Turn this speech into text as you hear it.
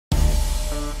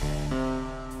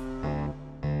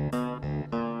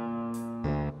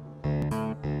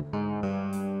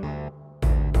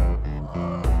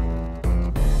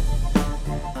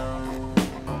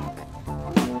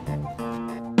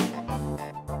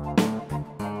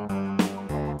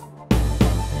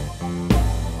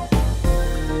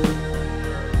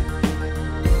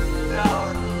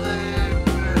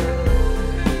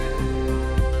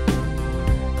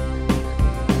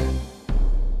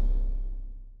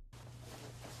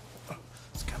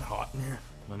Yeah.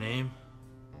 My name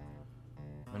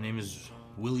is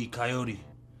Willie Coyote.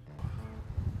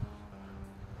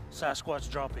 Sasquatch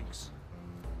droppings.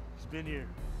 It's been here.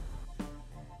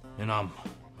 And I'm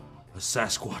a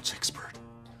Sasquatch expert.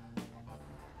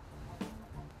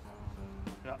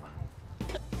 Yeah.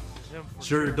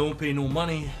 Sure, don't pay no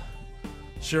money.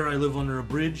 Sure, I live under a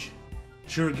bridge.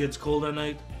 Sure, it gets cold at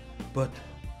night. But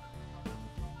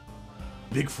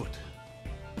Bigfoot.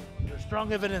 There's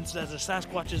strong evidence that the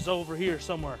Sasquatch is over here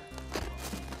somewhere.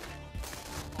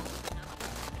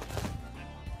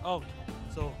 Oh,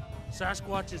 so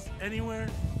Sasquatch is anywhere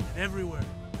and everywhere,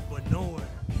 but nowhere.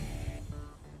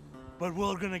 But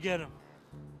we're gonna get him.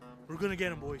 We're gonna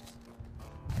get him, boys.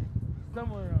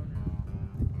 Somewhere around here.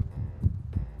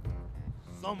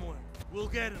 Somewhere. We'll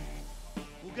get him.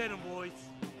 We'll get him, boys.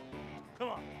 Come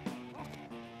on.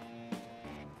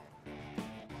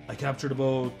 I captured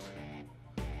about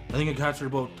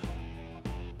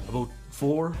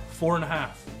four and a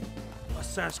half. A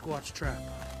Sasquatch trap.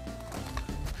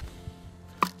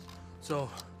 So,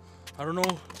 I don't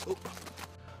know. Oh.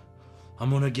 I'm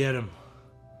gonna get him.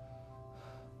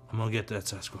 I'm gonna get that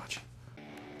Sasquatch.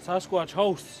 Sasquatch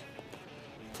hosts.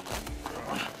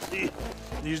 See,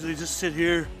 they usually just sit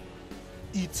here,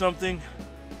 eat something,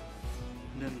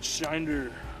 and then shine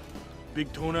their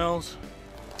big toenails.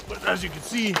 But as you can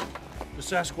see, the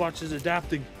Sasquatch is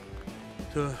adapting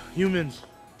to humans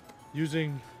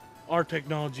using our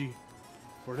technology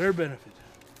for their benefit.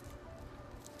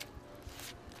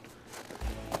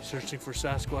 Searching for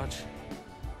Sasquatch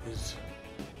has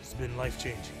been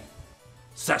life-changing.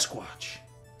 Sasquatch,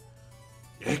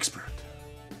 expert.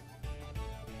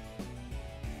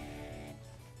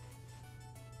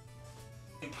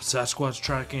 Sasquatch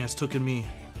tracking has taken me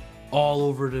all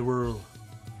over the world,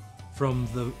 from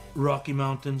the Rocky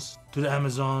Mountains to the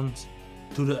Amazons,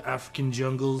 to the African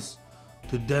jungles,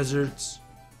 to deserts,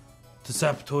 to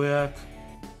Sapatoyak.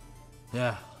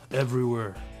 Yeah,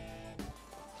 everywhere.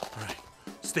 All right,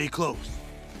 stay close.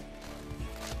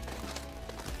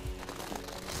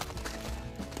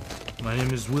 My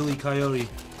name is Willie Coyote.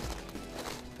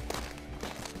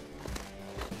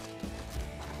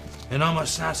 And I'm a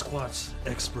Sasquatch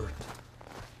expert.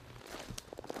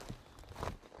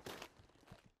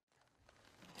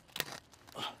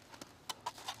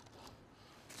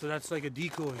 So that's like a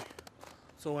decoy.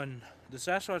 So when the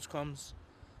Sasquatch comes,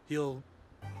 he'll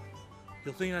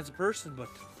think that's a person, but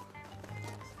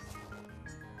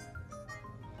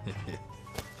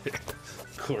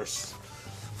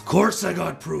Of course I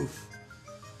got proof.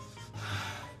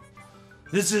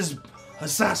 This is a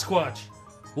Sasquatch.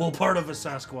 Well, part of a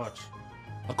Sasquatch.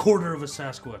 A quarter of a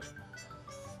Sasquatch.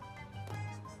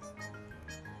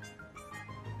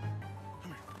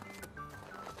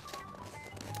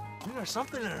 dude, there's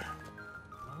something there.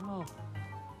 I don't know.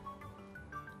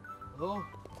 Oh.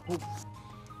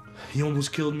 He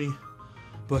almost killed me,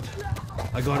 but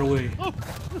I got away.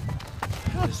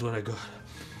 This is what I got.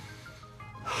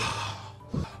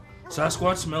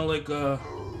 Sasquatch smell like I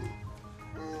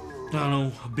don't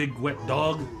know, a big wet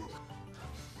dog.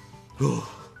 Oh,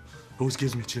 always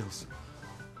gives me chills.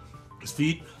 His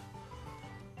feet,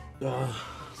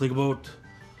 like about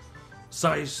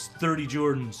size 30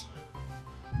 Jordans.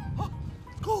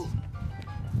 It's cold.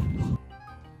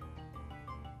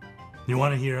 You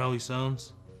want to hear how he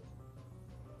sounds?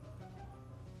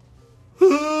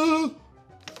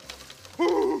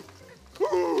 Oh,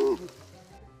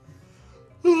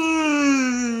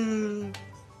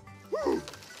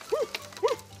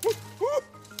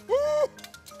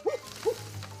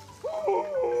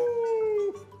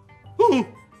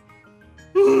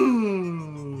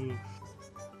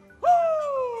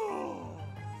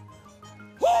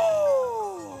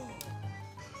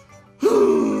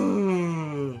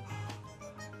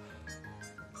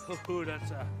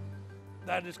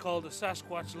 that is called a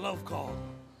Sasquatch love call.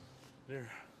 There.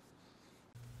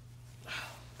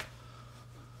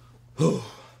 Oh,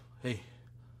 hey,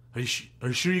 are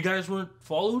you sure you guys weren't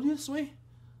followed this way?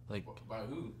 Like, by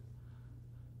who?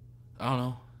 I don't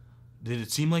know. Did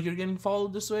it seem like you're getting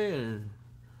followed this way, or?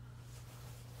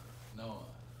 No,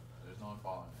 there's no one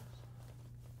following us.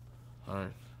 All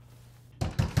right.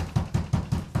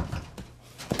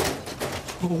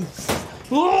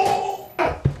 Oh!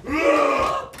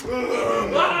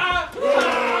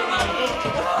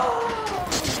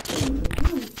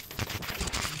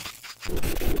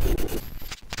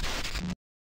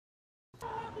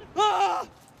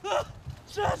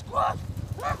 Sasquatch!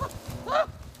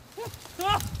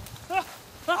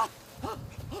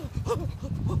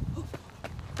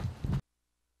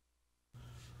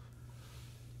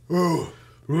 Oh,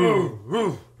 oh,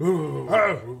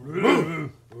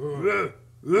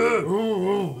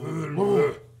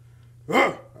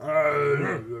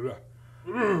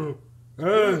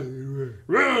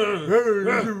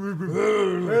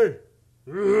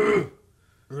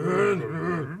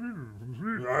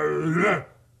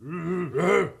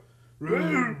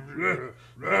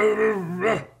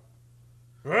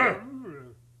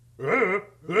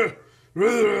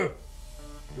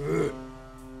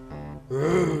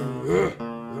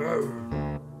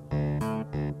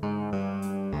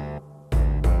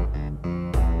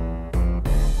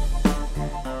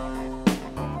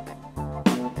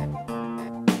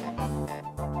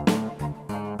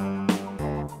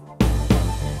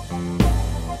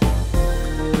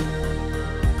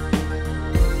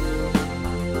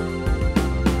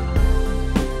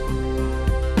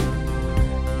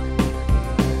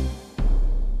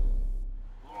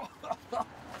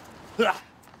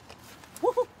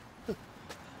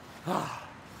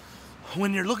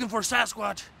 When you're looking for a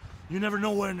Sasquatch, you never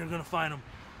know where you're gonna find him.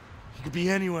 He could be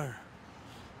anywhere,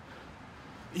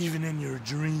 even in your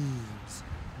dreams.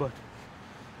 But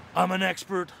I'm an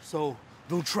expert, so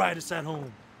don't try this at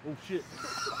home. Oh shit.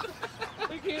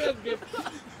 I can't get.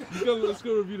 Let's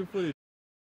go review the footage.